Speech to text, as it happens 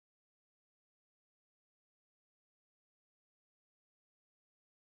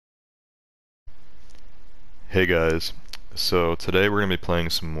Hey guys, so today we're going to be playing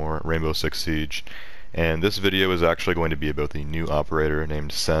some more Rainbow Six Siege, and this video is actually going to be about the new operator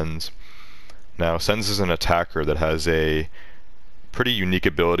named SENS. Now SENS is an attacker that has a pretty unique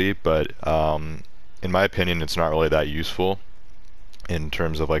ability, but in my opinion it's not really that useful in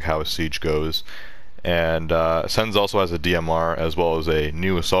terms of like how a siege goes. And SENS also has a DMR as well as a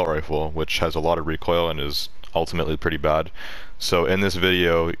new assault rifle, which has a lot of recoil and is ultimately pretty bad. So in this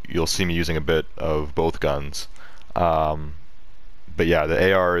video you'll see me using a bit of both guns. But yeah,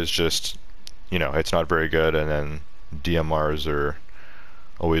 the AR is just, you know, it's not very good, and then DMRs are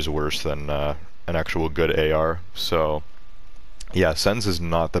always worse than an actual good AR. So yeah, SENS is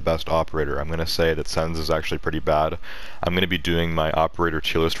not the best operator. I'm going to say that SENS is actually pretty bad. I'm going to be doing my operator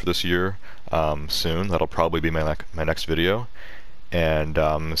tier list for this year soon. That'll probably be my next video. And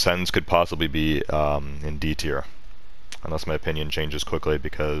SENS could possibly be in D tier, unless my opinion changes quickly,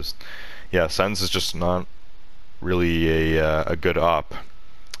 because yeah, SENS is just not really a good op.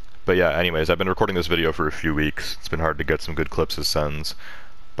 But yeah, anyways, I've been recording this video for a few weeks. It's been hard to get some good clips of SENS.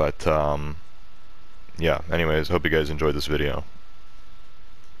 But yeah, anyways, hope you guys enjoyed this video.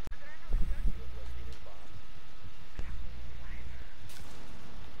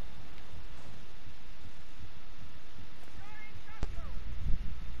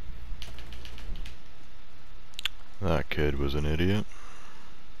 That kid was an idiot.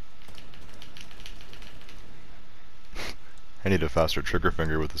 I need a faster trigger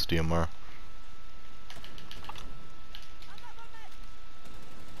finger with this DMR.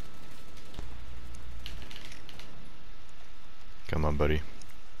 Come on, buddy.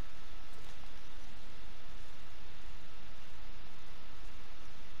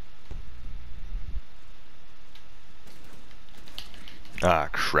 Ah,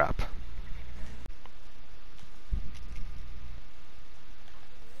 crap.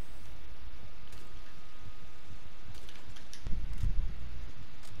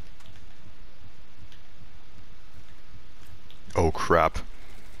 Oh crap.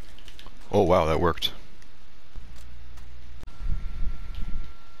 Oh wow, that worked.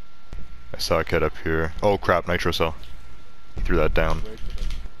 I saw a kid up here. Oh crap, nitro cell. He threw that down.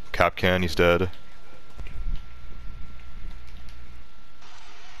 Cap can, he's dead.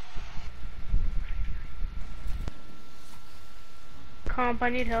 Comp, I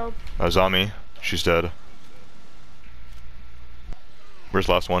need help. Zami, she's dead. Where's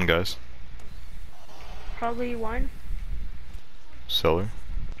last one, guys? Probably one. Cellar.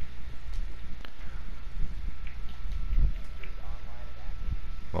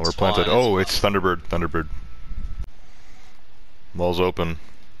 Well, we're planted. Oh, it's Thunderbird. Thunderbird. Wall's open.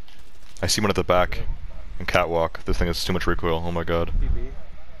 I see one at the back. And catwalk. This thing has too much recoil. Oh my god.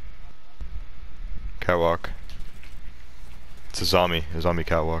 Catwalk. It's a zombie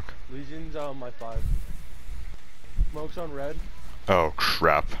catwalk. Legion's on my 5. Smoke's on red. Oh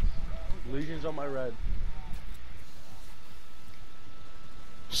crap. Legion's on my red.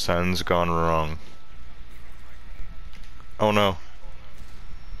 SENS gone wrong. Oh no.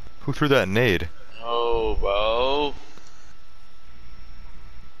 Who threw that nade? Oh, bro.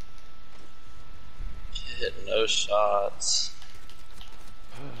 Hit no shots.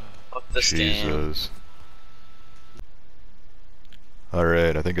 Fuck this game. Jesus.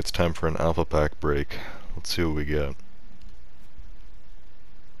 Alright, I think it's time for an alpha pack break. Let's see what we get.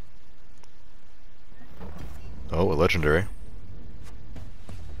 Oh, a legendary.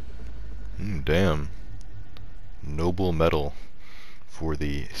 Damn. Noble medal for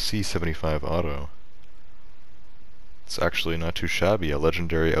the C75 auto. It's actually not too shabby, a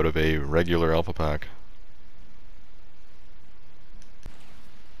legendary out of a regular alpha pack.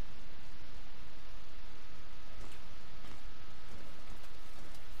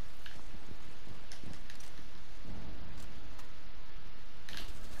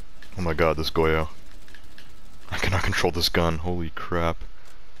 Oh my god, this Goyo. I cannot control this gun, holy crap.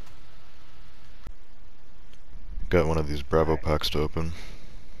 Got one of these Bravo packs to open.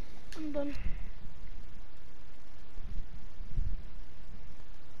 I'm done.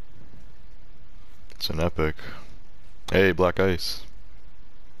 It's an epic. Hey, Black Ice.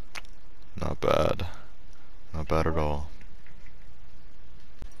 Not bad. Not bad at all.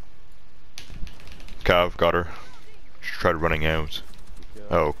 Cav, got her. She tried running out.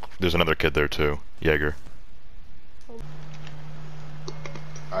 Oh, there's another kid there too. Jaeger.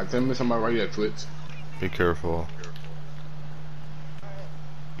 Alright, 10 minutes on my right at Twitch. Be careful.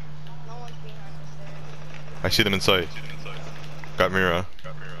 I see them in sight. Got Mira.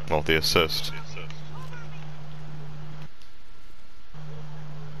 Well, the assist.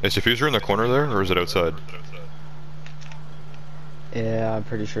 Is diffuser in the corner there, or is it outside? Yeah, I'm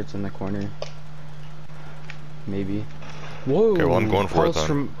pretty sure it's in the corner. maybe. Whoa! Okay, well I'm going for it Pulse then.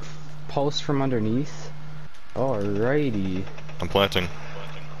 from pulse from underneath. Alrighty. I'm planting.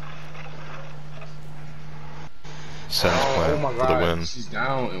 Sens Oh plant my for the god, win. she's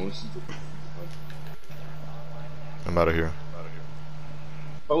down and when she I'm out of here.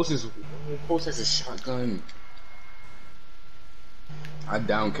 Post has a shotgun. I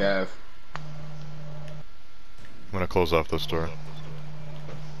down Cav. I'm gonna close off this door.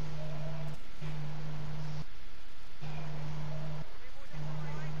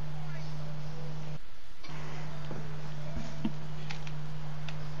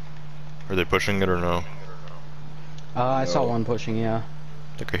 Are they pushing it or no? I saw No. one pushing, yeah.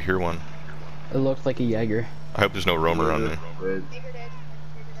 I think I hear one. It looked like a Jaeger. I hope there's no roamer on me. Red.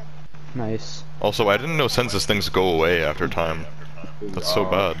 Nice. Also, I didn't know census things go away after time. That's so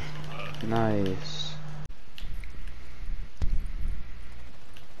bad. Nice.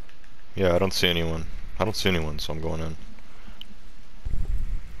 Yeah, I don't see anyone. I don't see anyone, so I'm going in.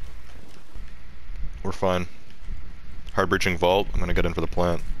 We're fine. Hard breaching vault. I'm gonna get in for the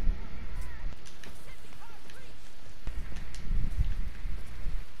plant.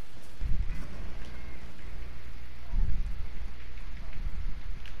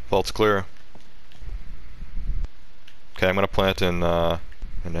 Vault's clear. Okay, I'm gonna plant in A.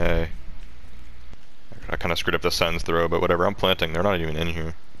 I kinda screwed up the SENS throw, but whatever, I'm planting. They're not even in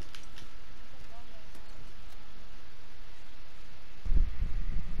here.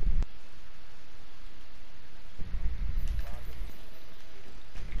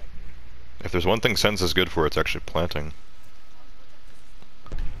 If there's one thing SENS is good for, it's actually planting.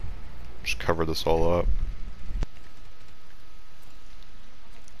 Just cover this all up.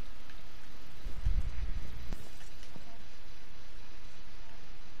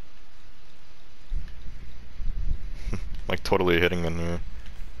 Like totally hitting in here.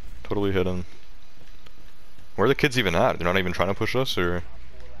 Totally hidden. Where are the kids even at? They're not even trying to push us, or?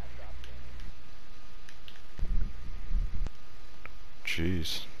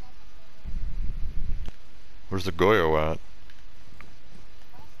 Jeez. Where's the Goyo at?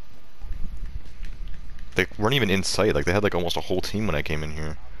 They weren't even in sight, like they had like almost a whole team when I came in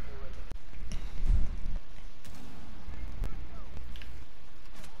here.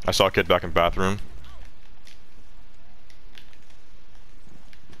 I saw a kid back in bathroom.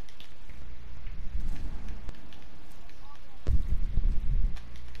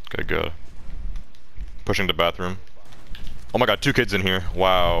 Okay, good. Pushing to bathroom. Oh my god, 2 kids in here.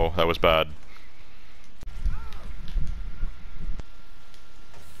 Wow, that was bad.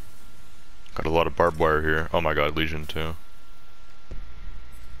 Got a lot of barbed wire here. Oh my god, Legion too.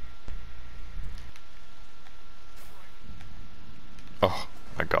 Oh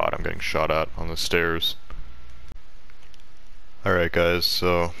my god, I'm getting shot at on the stairs. Alright guys,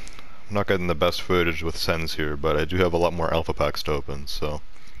 so I'm not getting the best footage with SENS here, but I do have a lot more alpha packs to open, so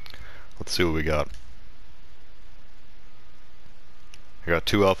let's see what we got. I got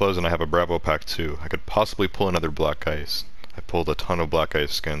 2 alphas and I have a Bravo pack too. I could possibly pull another black ice. I pulled a ton of black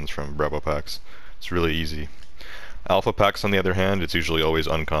ice skins from Bravo packs. It's really easy. Alpha packs on the other hand, it's usually always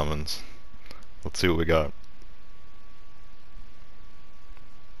uncommons. Let's see what we got.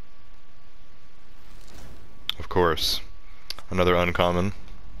 Of course. Another uncommon.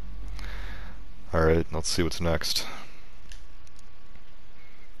 Alright, let's see what's next.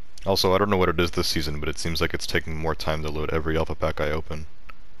 Also, I don't know what it is this season, but it seems like it's taking more time to load every alpha pack I open.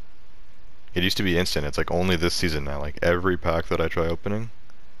 It used to be instant, it's like only this season now, like every pack that I try opening,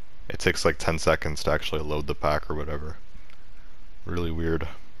 it takes like 10 seconds to actually load the pack or whatever. Really weird.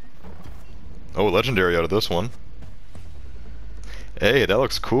 Oh, legendary out of this one. Hey, that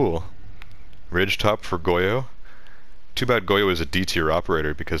looks cool. Ridge top for Goyo. Too bad Goyo is a D tier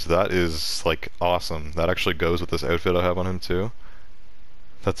operator because that is like awesome. That actually goes with this outfit I have on him too.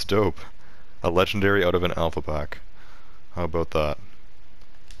 That's dope. A legendary out of an alpha pack. How about that?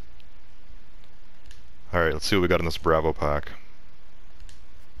 Alright, let's see what we got in this Bravo pack.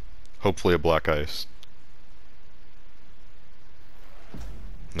 Hopefully a black ice.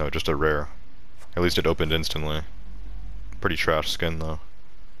 No, just a rare. At least it opened instantly. Pretty trash skin though.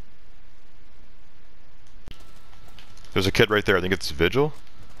 There's a kid right there, I think it's Vigil?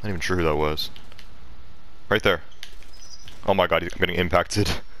 I'm not even sure who that was. Right there. Oh my god, I'm getting impacted.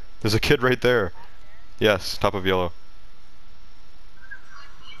 There's a kid right there. Yes, top of yellow.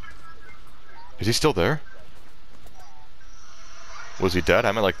 Is he still there? Was he dead?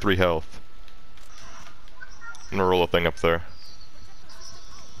 I'm at like 3 health. I'm gonna roll a thing up there.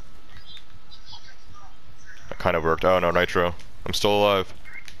 That kind of worked. Oh no, Nitro. I'm still alive.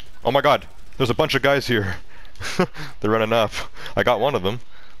 Oh my god! There's a bunch of guys here! They're running up. I got one of them.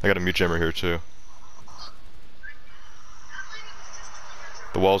 I got a mute jammer here too.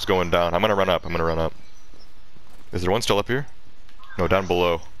 The wall's going down. I'm gonna run up. I'm gonna run up. Is there one still up here? No, down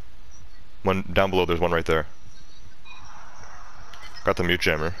below. One down below. There's one right there. Got the mute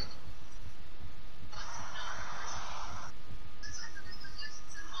jammer.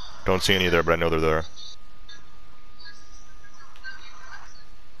 Don't see any there, but I know they're there.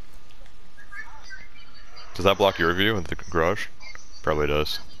 Does that block your view in the garage? Probably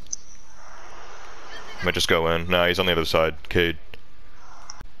does. Might just go in. Nah, he's on the other side. Cade.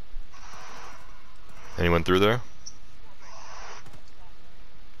 Anyone through there?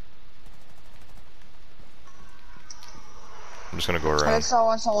 I'm just gonna go I around.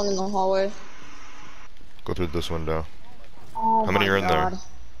 saw someone in the hallway. Go through this window. Oh How many my are in God. there?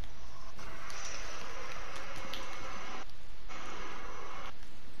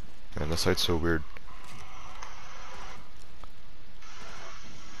 Man, this site's so weird.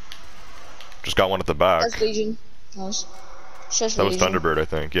 Just got one at the back. That's Legion. Nice. Just That was Legion. Thunderbird, I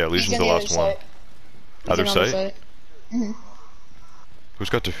think. Yeah, He's Legion's on the other last one. side. He's Other on the site? Mhm. Who's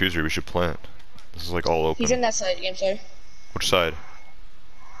got diffuser? We should plant. This is like all open. He's in that side, I'm sorry. Which side?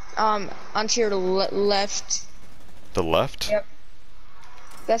 Onto your left. The left? Yep.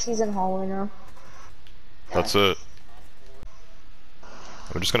 Guess he's in the hallway now. That's it.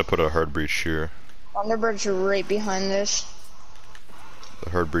 I'm just gonna put a hard breach here. Thunderbird's right behind this.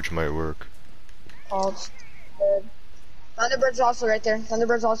 The hard breach might work. Oh, it's dead. Thunderbird's also right there.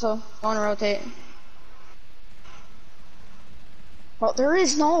 Thunderbird's also going to rotate. Well, there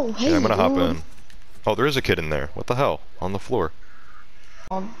is no. Hey, Yeah, I'm gonna hop dude. in. Oh, there is a kid in there. What the hell? On the floor.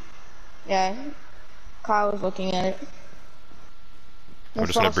 Yeah, Kyle was looking at it. I'm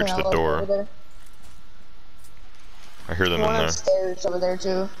just gonna breach the door. I hear them in One there. upstairs over there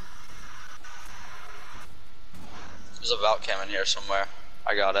too. There's a vault cam in here somewhere.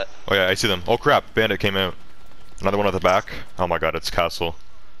 I got it. Oh yeah, I see them. Oh crap, bandit came out. Another one at the back. Oh my god, it's castle.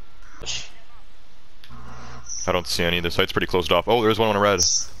 I don't see any. The site's pretty closed off. Oh, there's one on red.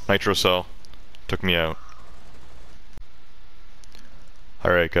 Nitro cell. Took me out.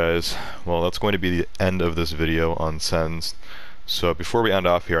 Alright guys, well that's going to be the end of this video on SENS. So before we end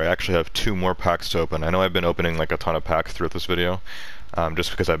off here, I actually have 2 more packs to open. I know I've been opening like a ton of packs throughout this video, just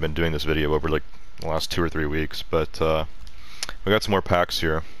because I've been doing this video over like the last 2 or 3 weeks, but we got some more packs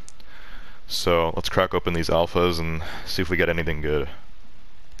here. So let's crack open these alphas and see if we get anything good.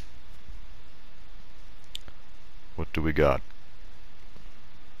 What do we got?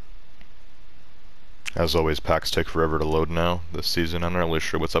 As always, packs take forever to load now this season. I'm not really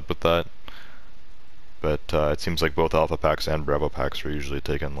sure what's up with that. But it seems like both alpha packs and bravo packs are usually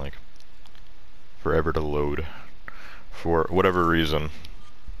taking like forever to load for whatever reason.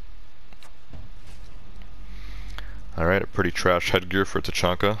 Alright, a pretty trash headgear for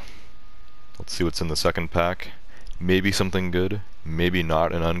Tachanka. Let's see what's in the second pack. Maybe something good, maybe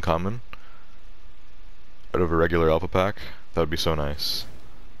not an uncommon. Out of a regular alpha pack, that would be so nice.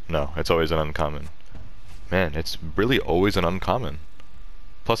 No, it's always an uncommon. Man, it's really always an uncommon.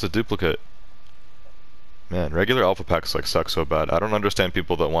 Plus a duplicate. Man, regular alpha packs like suck so bad. I don't understand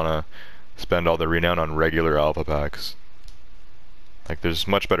people that want to spend all their renown on regular alpha packs. Like, there's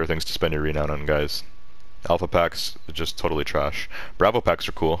much better things to spend your renown on, guys. Alpha packs are just totally trash. Bravo packs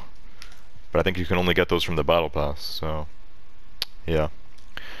are cool, but I think you can only get those from the battle pass, so yeah.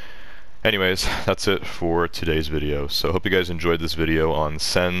 Anyways, that's it for today's video. So hope you guys enjoyed this video on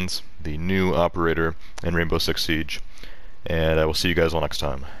SENS, the new operator in Rainbow Six Siege, and I will see you guys all next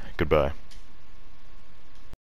time. Goodbye.